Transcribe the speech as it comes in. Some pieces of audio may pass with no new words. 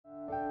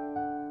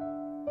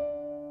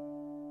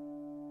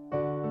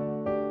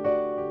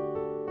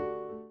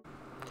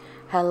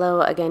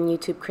Hello again,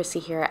 YouTube. Chrissy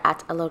here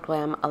at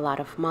Aloglam, a lot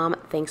of mom.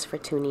 Thanks for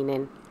tuning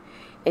in.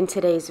 In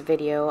today's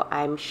video,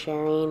 I'm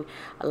sharing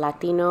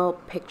Latino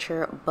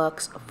picture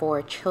books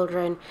for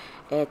children.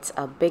 It's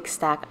a big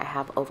stack. I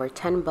have over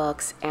 10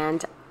 books,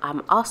 and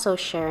I'm also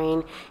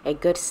sharing a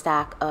good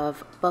stack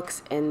of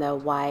books in the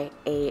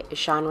YA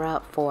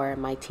genre for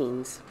my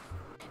teens.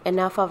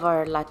 Enough of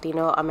our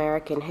Latino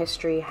American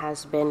history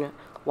has been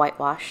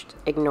whitewashed,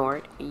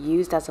 ignored,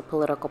 used as a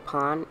political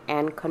pawn,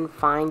 and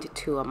confined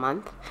to a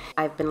month.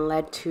 I've been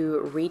led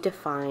to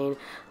redefine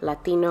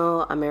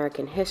Latino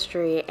American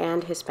history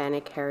and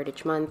Hispanic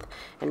Heritage Month,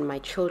 and my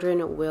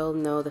children will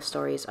know the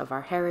stories of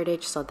our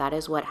heritage, so that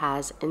is what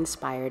has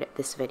inspired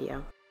this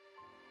video.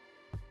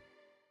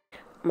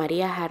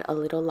 Maria had a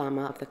little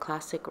llama of the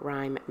classic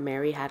rhyme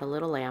Mary Had a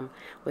Little Lamb,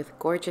 with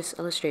gorgeous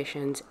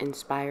illustrations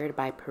inspired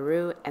by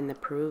Peru and the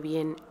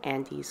Peruvian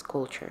Andes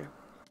culture.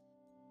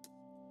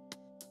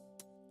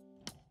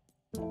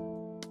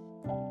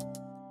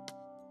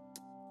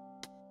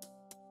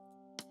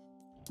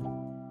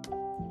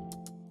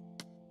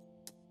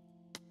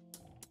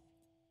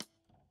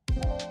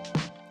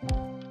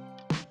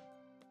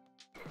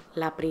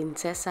 La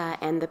Princesa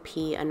and the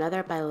Pea,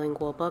 another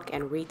bilingual book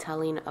and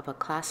retelling of a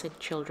classic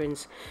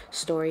children's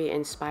story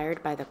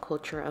inspired by the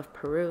culture of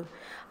Peru.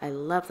 I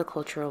love the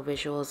cultural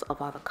visuals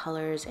of all the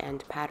colors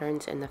and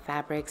patterns in the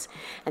fabrics,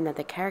 and that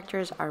the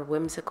characters are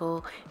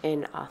whimsical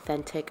in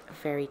authentic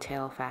fairy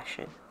tale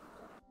fashion.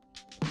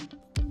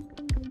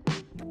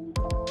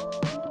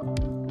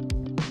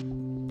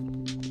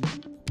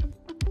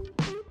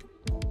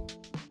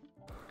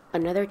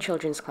 Another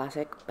children's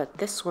classic, but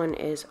this one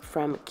is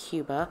from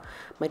Cuba,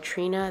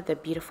 Matrina the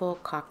Beautiful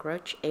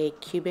Cockroach, a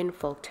Cuban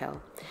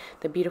folktale.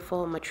 The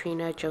beautiful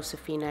Matrina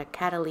Josefina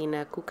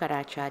Catalina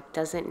Cucaracha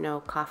doesn't know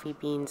coffee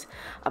beans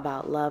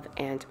about love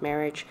and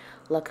marriage.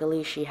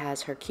 Luckily, she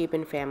has her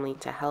Cuban family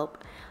to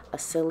help. A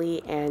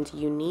silly and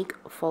unique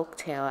folk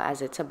tale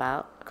as it's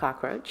about a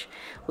cockroach.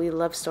 We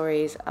love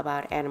stories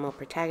about animal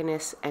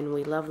protagonists, and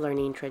we love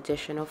learning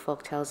traditional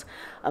folk tales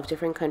of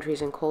different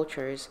countries and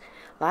cultures.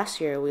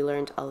 Last year, we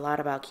learned a lot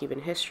about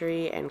Cuban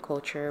history and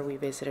culture. We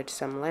visited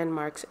some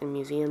landmarks and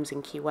museums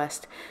in Key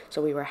West,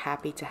 so we were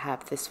happy to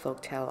have this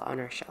folk tale on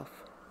our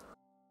shelf.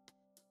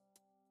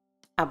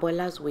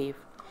 Abuelas Weave.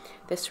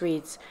 This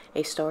reads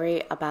a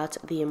story about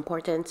the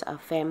importance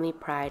of family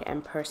pride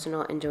and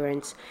personal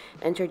endurance,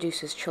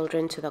 introduces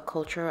children to the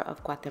culture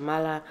of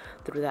Guatemala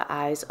through the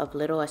eyes of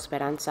little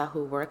Esperanza,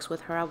 who works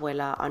with her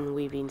abuela on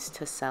weavings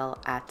to sell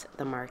at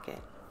the market.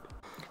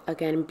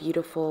 Again,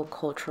 beautiful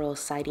cultural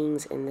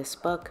sightings in this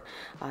book,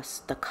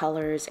 the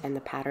colors and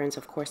the patterns,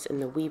 of course,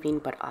 in the weaving,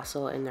 but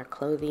also in their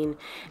clothing.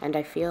 And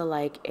I feel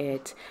like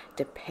it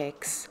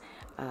depicts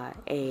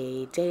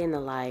a day in the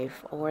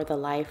life or the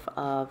life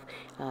of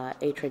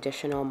a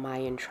traditional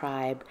Mayan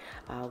tribe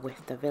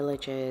with the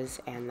villages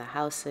and the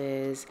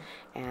houses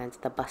and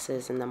the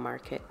buses and the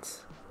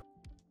markets.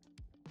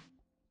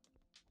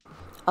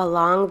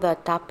 Along the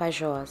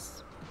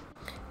Tapajós.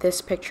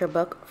 This picture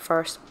book,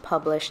 first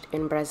published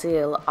in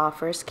Brazil,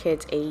 offers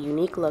kids a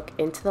unique look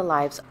into the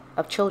lives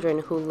of children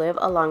who live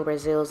along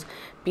Brazil's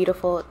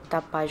beautiful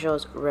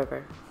Tapajós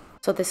River.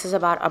 So this is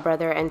about a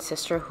brother and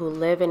sister who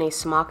live in a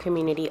small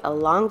community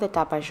along the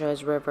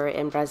Tapajós River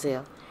in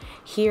Brazil.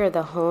 Here,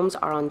 the homes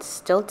are on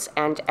stilts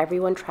and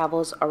everyone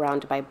travels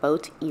around by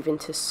boat, even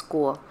to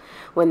school.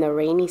 When the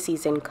rainy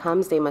season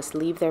comes, they must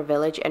leave their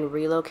village and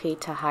relocate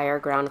to higher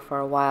ground for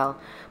a while.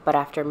 But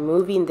after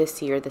moving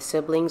this year, the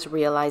siblings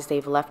realize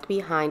they've left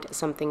behind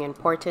something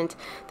important,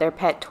 their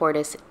pet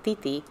tortoise,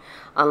 Titi.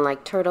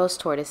 Unlike turtles,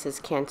 tortoises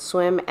can't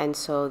swim, and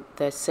so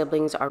the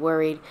siblings are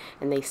worried,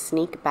 and they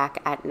sneak back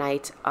at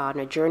night on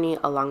a journey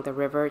along the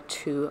river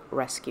to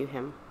rescue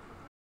him.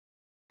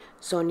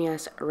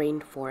 Sonia's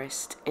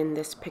Rainforest. In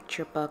this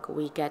picture book,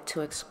 we get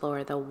to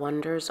explore the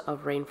wonders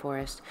of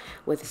rainforest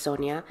with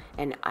Sonia,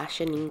 an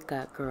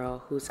Ashaninka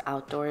girl whose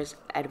outdoors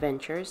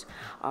adventures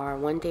are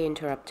one day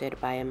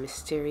interrupted by a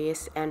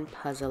mysterious and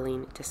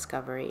puzzling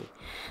discovery.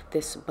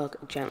 This book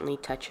gently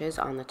touches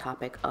on the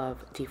topic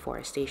of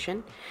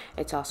deforestation.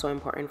 It's also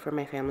important for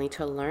my family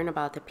to learn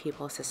about the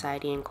people,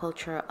 society, and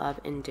culture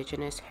of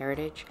indigenous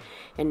heritage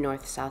in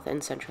North, South,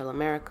 and Central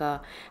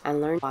America,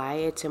 and learn why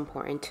it's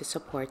important to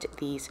support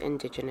these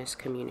indigenous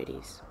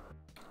communities.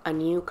 A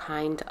new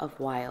kind of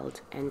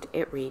wild, and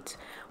it reads,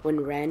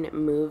 when Ren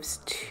moves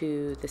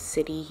to the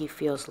city, he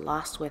feels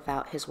lost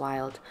without his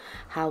wild.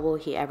 How will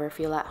he ever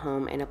feel at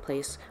home in a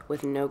place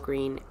with no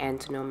green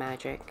and no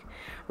magic?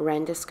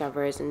 Ren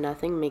discovers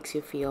nothing makes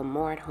you feel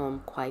more at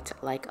home quite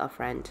like a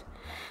friend.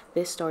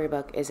 This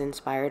storybook is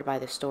inspired by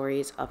the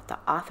stories of the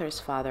author's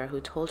father,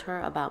 who told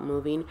her about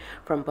moving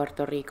from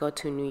Puerto Rico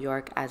to New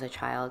York as a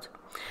child.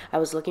 I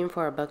was looking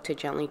for a book to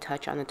gently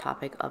touch on the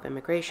topic of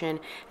immigration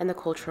and the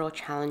cultural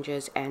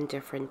challenges and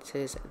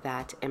differences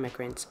that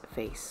immigrants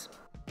face.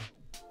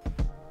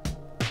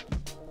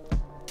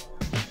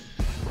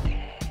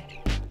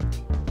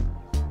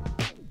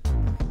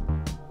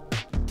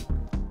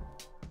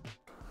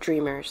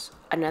 Dreamers,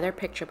 another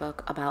picture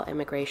book about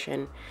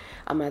immigration.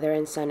 A mother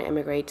and son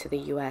immigrate to the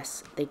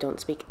US. They don't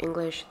speak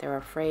English, they're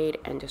afraid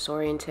and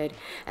disoriented,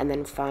 and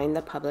then find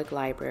the public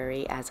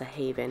library as a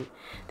haven.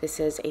 This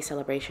is a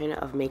celebration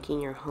of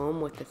making your home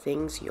with the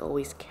things you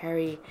always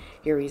carry,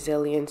 your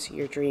resilience,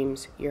 your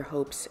dreams, your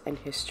hopes, and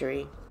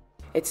history.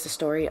 It's the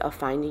story of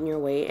finding your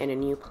way in a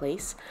new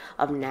place,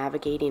 of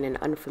navigating an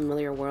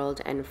unfamiliar world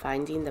and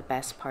finding the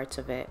best parts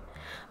of it.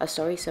 A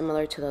story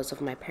similar to those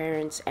of my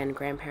parents and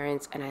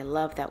grandparents, and I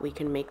love that we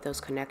can make those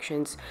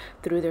connections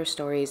through their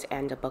stories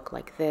and a book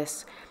like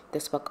this.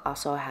 This book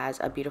also has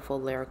a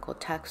beautiful lyrical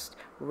text,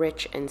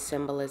 rich in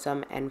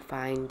symbolism and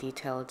fine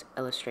detailed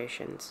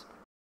illustrations.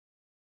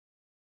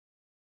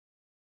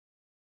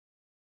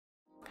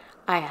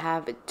 I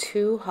have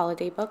two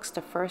holiday books.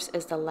 The first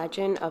is The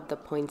Legend of the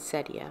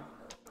Poinsettia.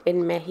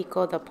 In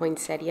Mexico, the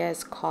poinsettia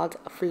is called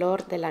Flor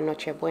de la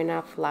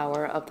Nochebuena,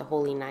 flower of the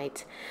Holy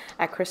Night.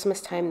 At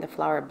Christmas time, the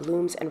flower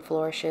blooms and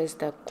flourishes,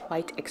 the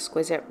quite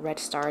exquisite red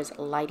stars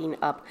lighting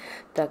up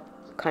the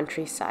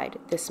countryside.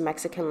 This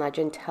Mexican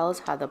legend tells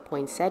how the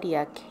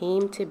poinsettia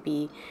came to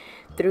be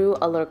through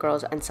a little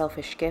girl's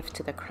unselfish gift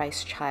to the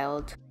Christ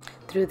child.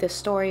 Through this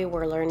story,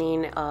 we're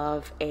learning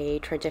of a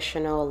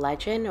traditional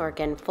legend, or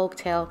again,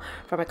 folktale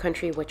from a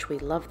country which we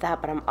love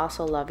that, but I'm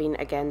also loving,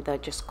 again, the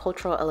just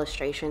cultural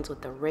illustrations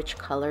with the rich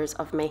colors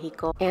of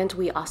Mexico. And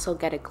we also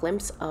get a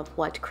glimpse of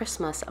what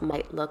Christmas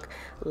might look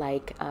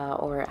like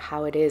or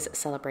how it is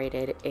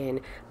celebrated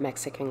in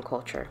Mexican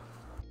culture.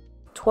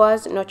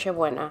 'Twas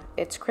Nochebuena.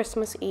 It's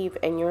Christmas Eve,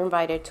 and you're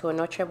invited to a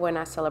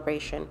Nochebuena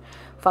celebration.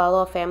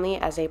 Follow a family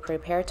as they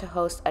prepare to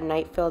host a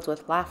night filled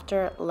with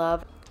laughter,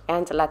 love,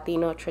 and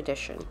Latino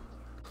tradition.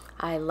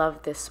 I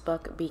love this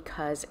book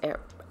because it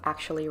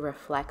actually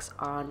reflects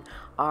on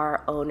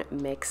our own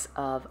mix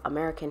of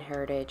American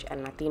heritage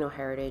and Latino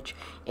heritage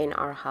in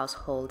our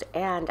household,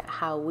 and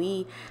how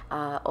we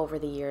over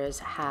the years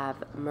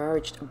have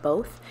merged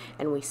both,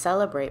 and we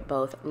celebrate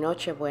both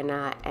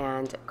Nochebuena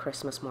and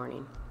Christmas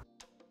morning.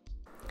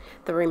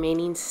 The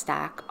remaining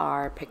stack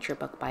are picture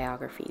book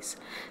biographies.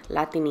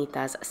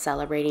 Latinitas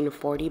celebrating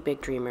 40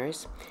 big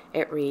dreamers.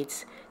 It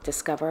reads,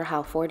 discover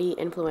how 40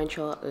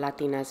 influential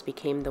Latinas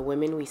became the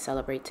women we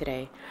celebrate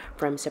today,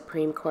 from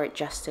Supreme Court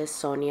Justice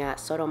Sonia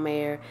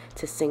Sotomayor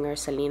to singer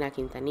Selena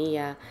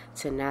Quintanilla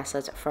to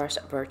NASA's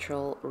first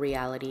virtual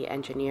reality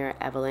engineer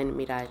Evelyn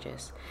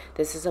Mirages.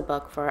 This is a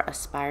book for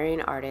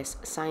aspiring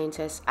artists,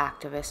 scientists,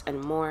 activists, and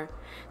more.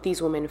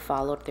 These women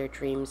followed their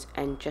dreams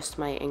and just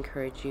might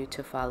encourage you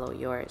to follow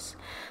yours.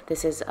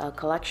 This is a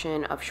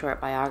collection of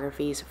short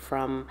biographies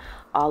from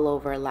all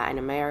over Latin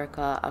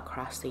America,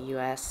 across the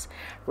US.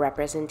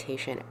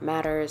 Representation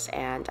matters,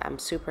 and I'm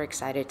super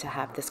excited to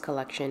have this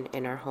collection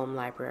in our home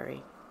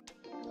library.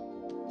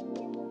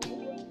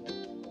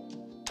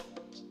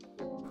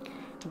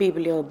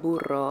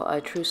 Biblioburro,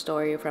 a true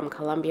story from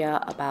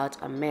Colombia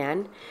about a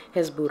man,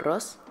 his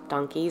burros,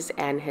 donkeys,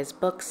 and his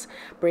books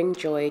bring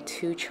joy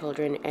to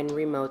children in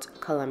remote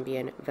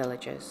Colombian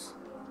villages.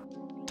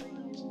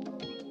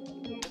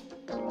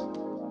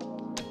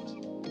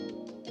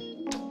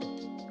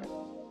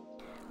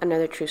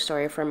 Another true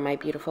story from my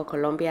beautiful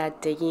Colombia,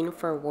 digging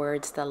for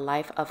words, the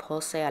life of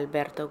Jose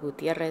Alberto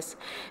Gutierrez,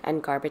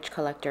 and garbage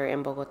collector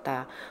in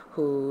Bogota,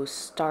 who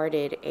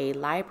started a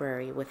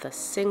library with a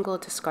single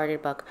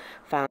discarded book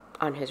found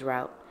on his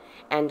route.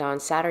 And on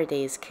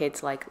Saturdays,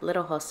 kids like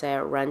little Jose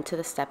run to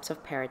the steps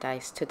of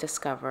paradise to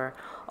discover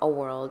a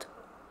world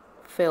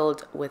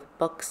filled with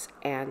books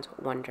and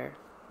wonder.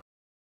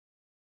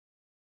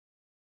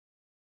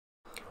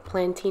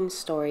 Planting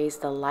Stories,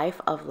 the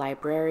life of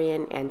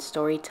librarian and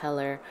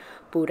storyteller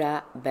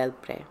Pura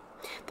Belpre.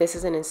 This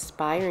is an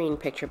inspiring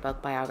picture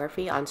book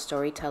biography on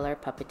storyteller,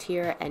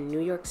 puppeteer, and New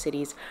York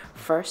City's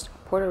first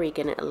Puerto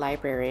Rican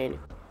librarian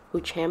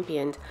who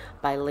championed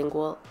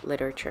bilingual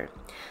literature.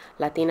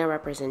 Latina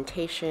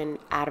representation,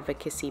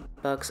 advocacy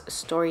books,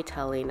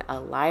 storytelling, a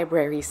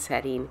library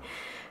setting.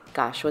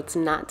 Gosh, what's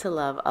not to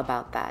love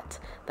about that?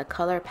 The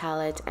color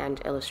palette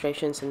and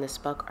illustrations in this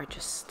book are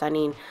just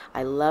stunning.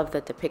 I love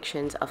the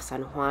depictions of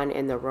San Juan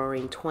in the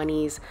roaring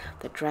 20s,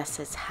 the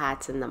dresses,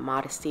 hats, and the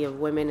modesty of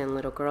women and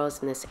little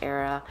girls in this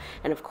era.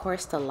 And of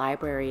course, the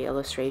library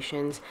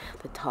illustrations,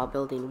 the tall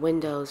building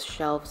windows,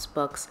 shelves,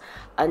 books.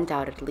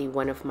 Undoubtedly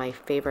one of my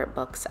favorite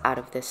books out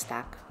of this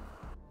stack.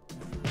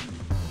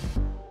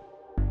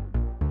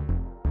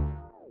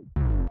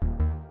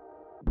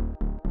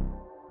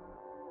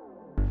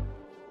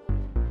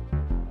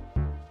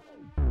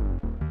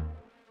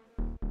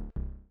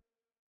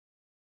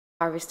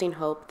 Harvesting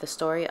Hope, the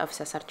story of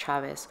Cesar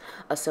Chavez,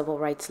 a civil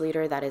rights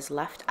leader that is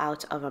left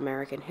out of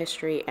American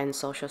history and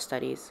social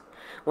studies.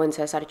 When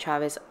Cesar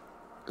Chavez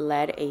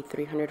led a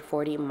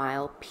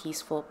 340-mile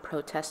peaceful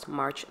protest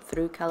march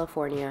through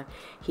California,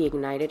 he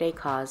ignited a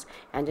cause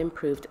and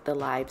improved the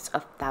lives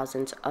of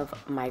thousands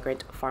of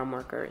migrant farm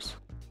workers.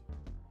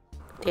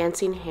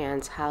 Dancing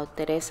Hands, How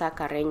Teresa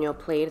Carreño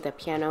Played the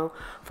Piano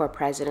for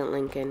President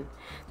Lincoln.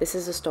 This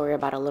is a story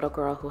about a little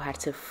girl who had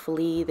to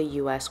flee the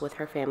U.S. with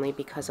her family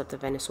because of the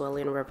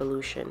Venezuelan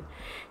Revolution.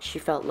 She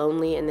felt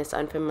lonely in this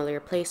unfamiliar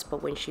place,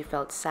 but when she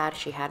felt sad,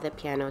 she had the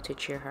piano to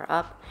cheer her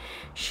up.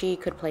 She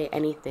could play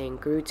anything,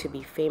 grew to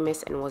be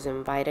famous, and was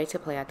invited to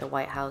play at the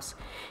White House.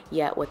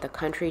 Yet, with the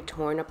country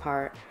torn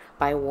apart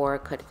by war,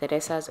 could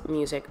Teresa's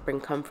music bring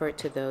comfort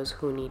to those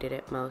who needed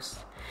it most?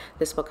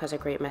 This book has a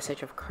great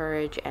message of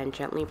courage and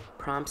gently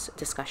prompts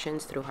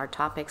discussions through hard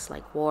topics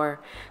like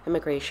war,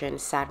 immigration,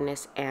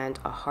 sadness, and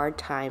a hard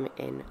time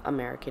in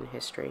American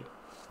history.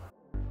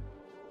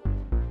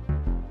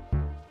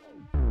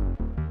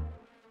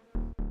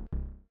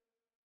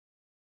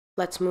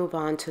 Let's move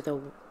on to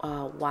the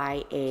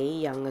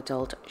YA young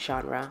adult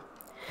genre.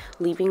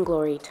 Leaving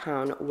Glory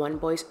Town, One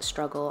Boy's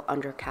Struggle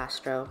Under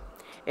Castro.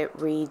 It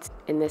reads,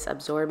 in this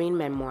absorbing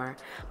memoir,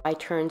 by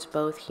turns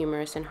both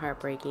humorous and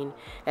heartbreaking,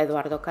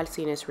 Eduardo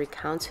Calcines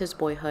recounts his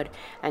boyhood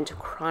and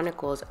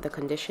chronicles the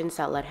conditions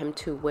that led him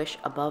to wish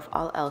above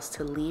all else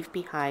to leave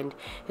behind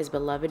his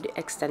beloved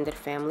extended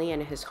family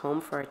and his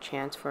home for a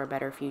chance for a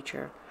better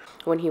future.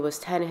 When he was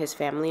 10, his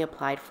family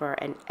applied for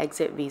an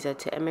exit visa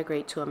to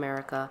immigrate to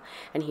America,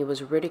 and he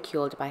was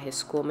ridiculed by his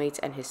schoolmates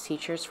and his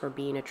teachers for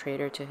being a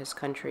traitor to his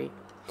country.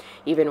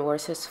 Even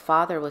worse, his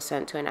father was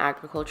sent to an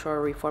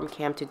agricultural reform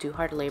camp to do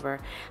hard labor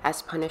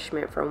as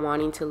punishment for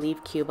wanting to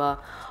leave Cuba,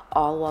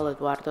 all while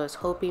Eduardo is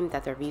hoping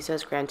that their visa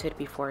is granted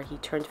before he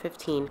turned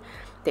 15,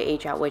 the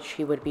age at which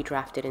he would be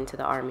drafted into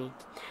the army.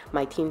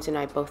 My teens and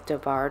I both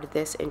devoured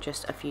this in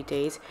just a few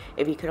days.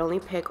 If you could only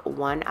pick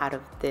one out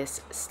of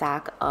this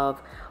stack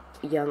of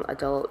young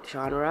adult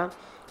genre,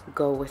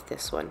 go with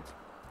this one.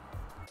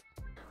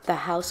 The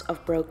House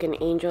of Broken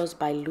Angels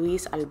by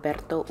Luis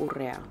Alberto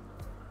Urrea.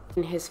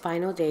 In his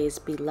final days,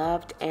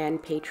 beloved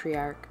and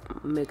patriarch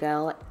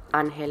Miguel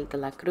Ángel de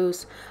la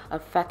Cruz,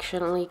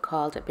 affectionately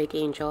called Big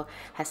Angel,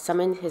 has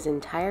summoned his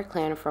entire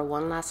clan for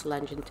one last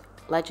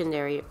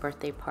legendary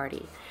birthday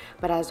party.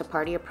 But as the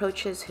party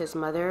approaches, his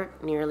mother,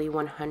 nearly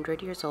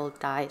 100 years old,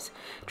 dies,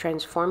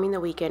 transforming the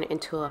weekend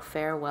into a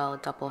farewell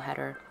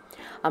doubleheader.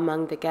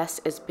 Among the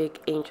guests is Big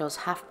Angel's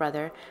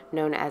half-brother,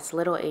 known as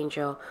Little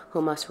Angel,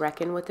 who must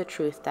reckon with the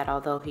truth that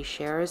although he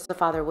shares the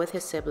father with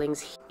his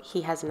siblings,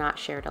 he has not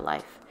shared a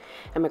life.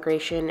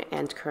 Immigration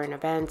and current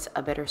events,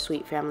 a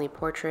bittersweet family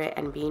portrait,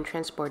 and being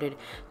transported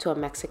to a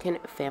Mexican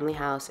family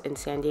house in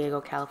San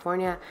Diego,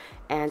 California,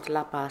 and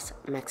La Paz,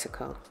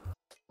 Mexico.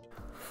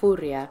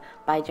 Furia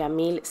by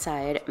Jamil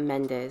Saed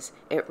Mendez.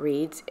 It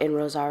reads, in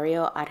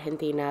Rosario,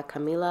 Argentina,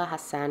 Camila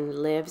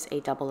Hassan lives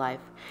a double life.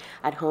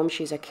 At home,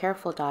 she's a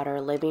careful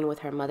daughter living with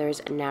her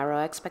mother's narrow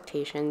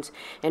expectations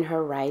and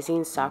her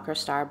rising soccer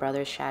star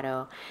brother's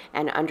shadow,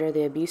 and under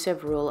the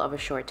abusive rule of a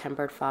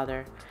short-tempered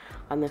father.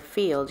 On the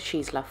field,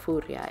 she's La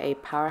Furia, a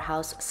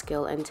powerhouse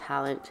skill and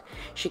talent.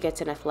 She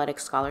gets an athletic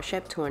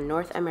scholarship to a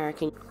North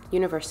American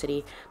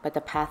university, but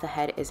the path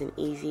ahead isn't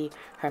easy.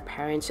 Her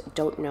parents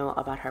don't know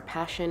about her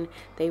passion.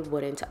 They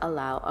wouldn't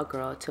allow a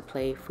girl to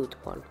play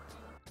football.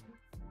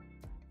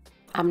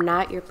 I'm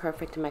Not Your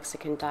Perfect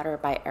Mexican Daughter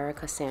by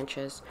Erica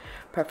Sanchez.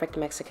 Perfect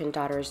Mexican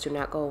daughters do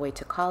not go away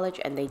to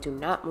college, and they do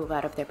not move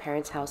out of their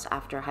parents' house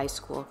after high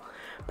school.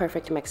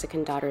 Perfect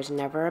Mexican daughters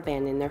never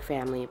abandon their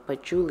family,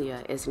 but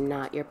Julia is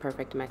not your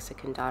perfect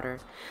Mexican daughter.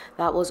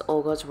 That was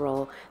Olga's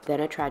role. Then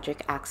a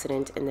tragic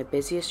accident in the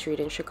busiest street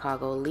in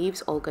Chicago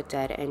leaves Olga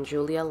dead and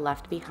Julia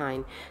left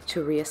behind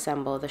to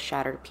reassemble the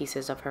shattered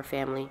pieces of her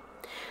family.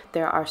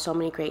 There are so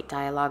many great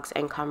dialogues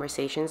and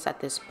conversations that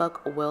this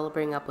book will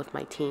bring up with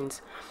my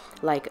teens,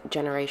 like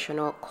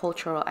generational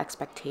cultural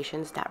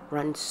expectations that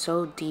run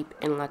so deep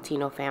in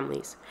Latino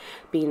families,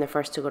 being the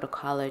first to go to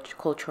college,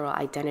 cultural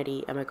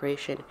identity,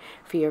 immigration,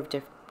 fear of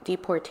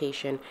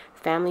deportation,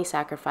 family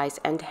sacrifice,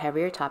 and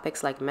heavier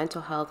topics like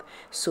mental health,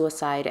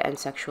 suicide, and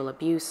sexual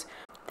abuse.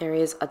 There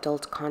is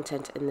adult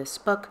content in this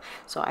book,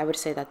 so I would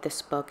say that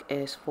this book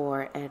is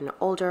for an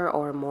older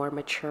or more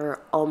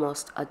mature,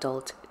 almost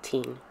adult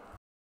teen.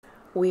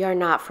 We Are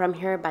Not From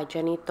Here by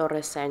Jenny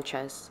Torres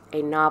Sanchez,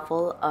 a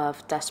novel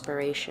of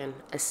desperation,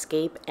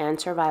 escape,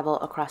 and survival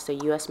across the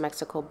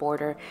U.S.-Mexico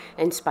border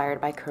inspired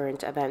by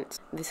current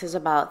events. This is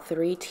about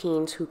 3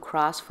 teens who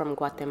cross from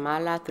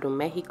Guatemala through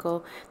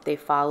Mexico. They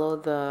follow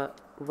the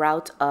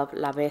route of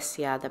La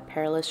Bestia, the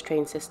perilous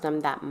train system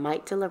that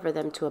might deliver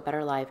them to a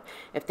better life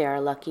if they are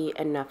lucky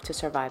enough to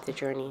survive the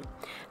journey.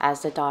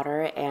 As the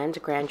daughter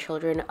and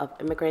grandchildren of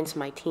immigrants,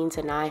 my teens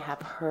and I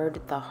have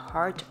heard the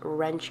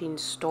heart-wrenching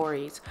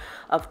stories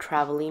of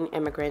traveling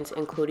immigrants,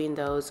 including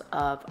those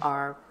of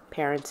our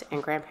parents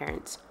and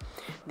grandparents.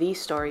 These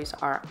stories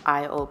are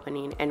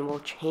eye-opening and will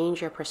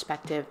change your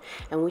perspective,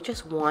 and we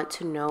just want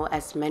to know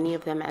as many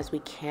of them as we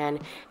can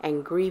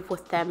and grieve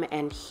with them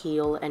and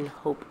heal and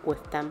hope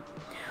with them.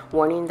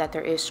 Warning that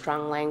there is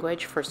strong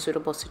language for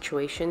suitable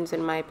situations,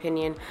 in my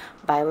opinion,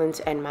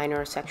 violence and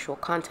minor sexual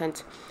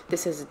content.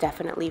 This is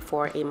definitely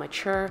for a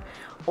mature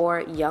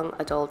or young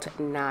adult,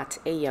 not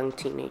a young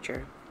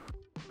teenager.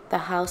 The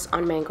House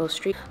on Mango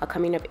Street, a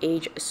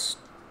coming-of-age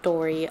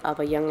story of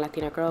a young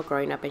Latina girl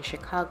growing up in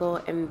Chicago,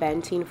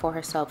 inventing for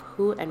herself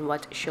who and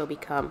what she'll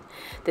become.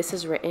 This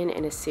is written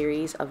in a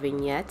series of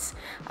vignettes.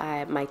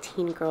 My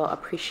teen girl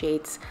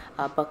appreciates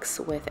books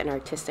with an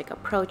artistic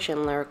approach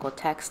and lyrical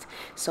text,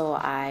 so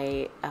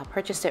I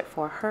purchased it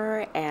for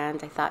her,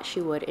 and I thought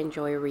she would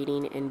enjoy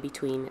reading in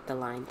between the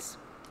lines.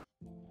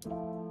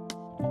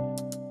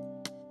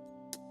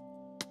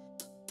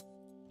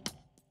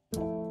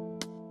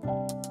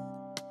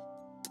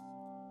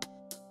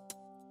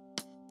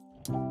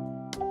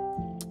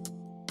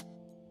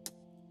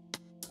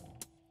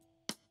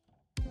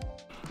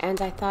 And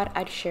I thought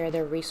I'd share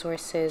the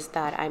resources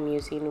that I'm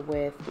using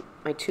with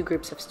my two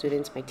groups of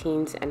students, my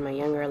teens and my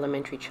younger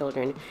elementary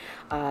children,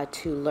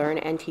 to learn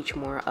and teach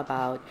more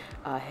about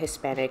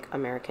Hispanic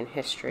American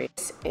history.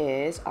 This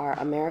is our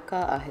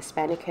America, a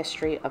Hispanic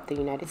History of the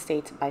United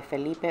States by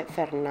Felipe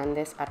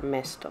Fernandez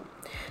Armesto.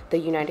 The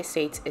United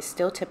States is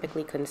still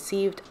typically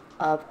conceived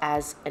of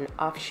as an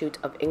offshoot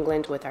of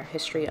England, with our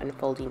history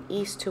unfolding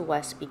east to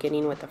west,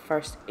 beginning with the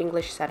first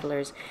English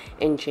settlers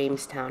in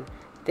Jamestown.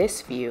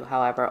 This view,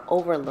 however,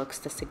 overlooks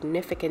the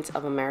significance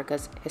of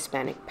America's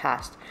Hispanic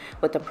past.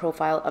 With the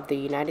profile of the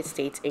United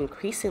States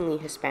increasingly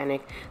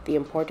Hispanic, the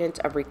importance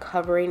of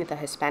recovering the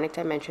Hispanic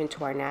dimension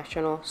to our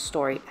national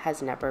story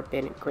has never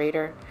been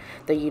greater.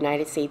 The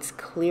United States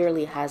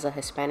clearly has a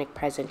Hispanic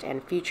present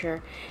and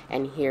future,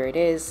 and here it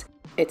is,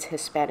 its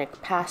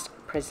Hispanic past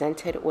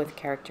presented with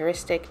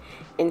characteristic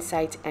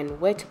insight and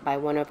wit by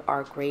one of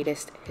our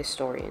greatest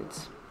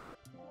historians.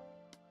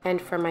 And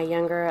for my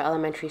younger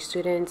elementary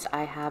students,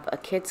 I have a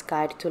kid's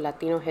guide to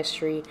Latino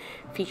history.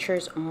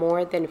 Features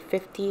more than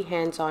 50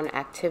 hands-on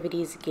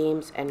activities,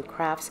 games, and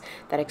crafts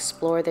that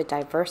explore the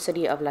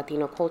diversity of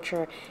Latino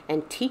culture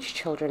and teach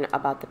children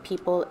about the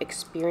people,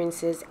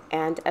 experiences,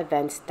 and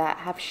events that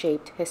have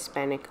shaped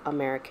Hispanic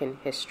American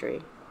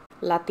history.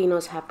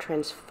 Latinos have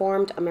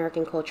transformed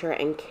American culture,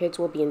 and kids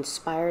will be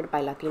inspired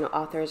by Latino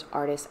authors,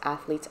 artists,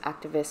 athletes,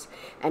 activists,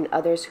 and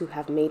others who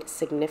have made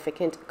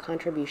significant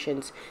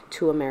contributions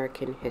to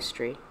American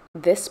history.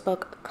 This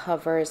book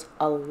covers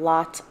a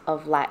lot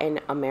of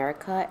Latin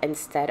America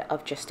instead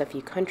of just a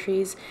few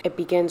countries. It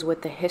begins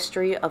with the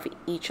history of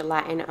each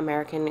Latin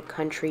American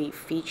country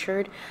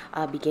featured,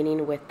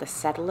 beginning with the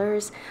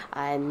settlers,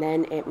 and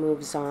then it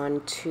moves on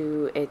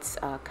to its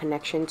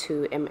connection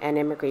to and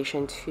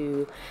immigration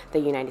to the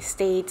United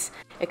States.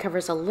 It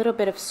covers a little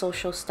bit of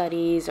social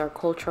studies or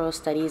cultural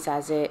studies,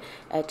 as it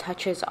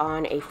touches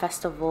on a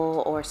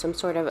festival or some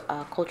sort of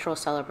cultural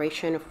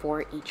celebration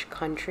for each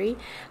country,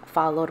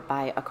 followed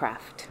by a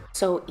craft.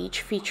 So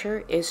each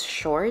feature is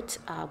short,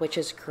 which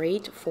is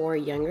great for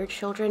younger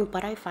children,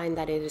 but I find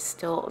that it is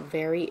still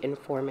very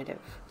informative.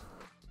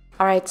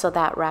 Alright, so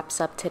that wraps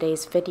up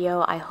today's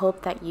video. I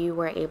hope that you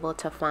were able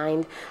to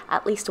find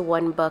at least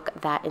one book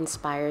that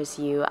inspires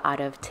you out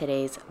of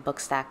today's book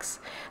stacks.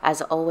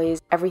 As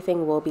always,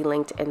 everything will be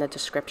linked in the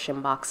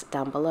description box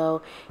down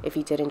below. If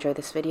you did enjoy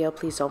this video,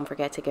 please don't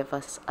forget to give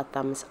us a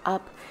thumbs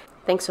up.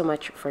 Thanks so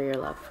much for your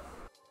love.